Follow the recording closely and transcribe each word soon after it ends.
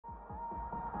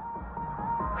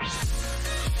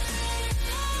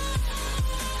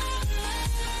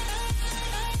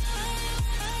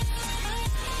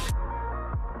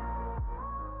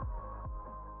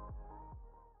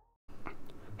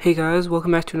Hey guys,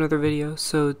 welcome back to another video.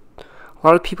 So a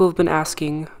lot of people have been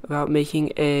asking about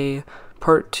making a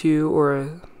part 2 or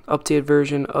an updated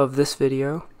version of this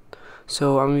video,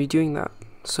 so I'm going to be doing that.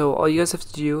 So all you guys have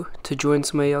to do to join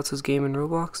somebody else's game in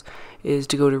Roblox is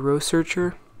to go to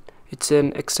Rosearcher. It's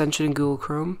an extension in Google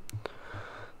Chrome.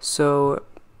 So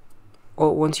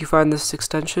once you find this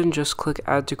extension, just click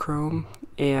add to Chrome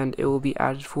and it will be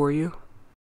added for you.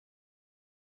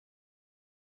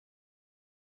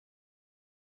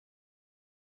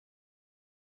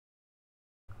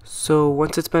 So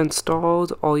once it's been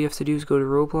installed, all you have to do is go to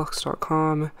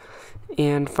roblox.com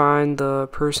and find the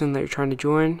person that you're trying to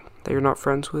join, that you're not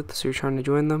friends with, so you're trying to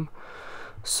join them.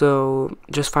 So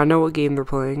just find out what game they're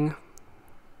playing.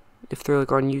 If they're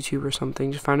like on YouTube or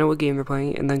something, just find out what game they're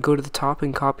playing and then go to the top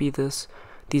and copy these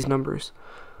numbers.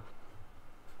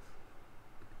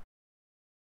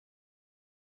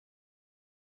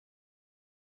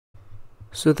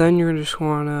 So then you're going to just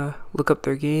want to look up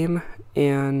their game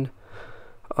and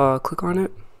click on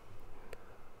it.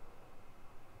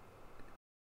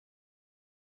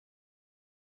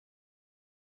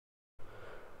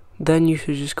 Then you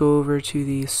should just go over to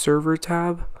the server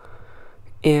tab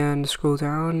and scroll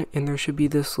down, and there should be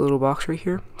this little box right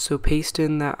here. So paste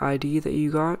in that ID that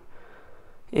you got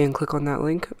and click on that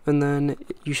link, and then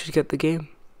you should get the game.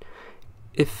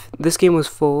 If this game was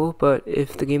full, but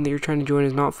if the game that you're trying to join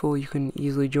is not full, you can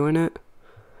easily join it.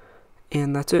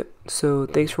 And that's it. So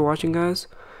thanks for watching, guys.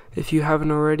 If you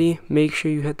haven't already, make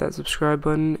sure you hit that subscribe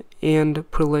button and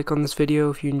put a like on this video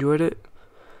if you enjoyed it.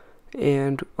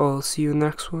 And I'll see you in the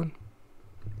next one.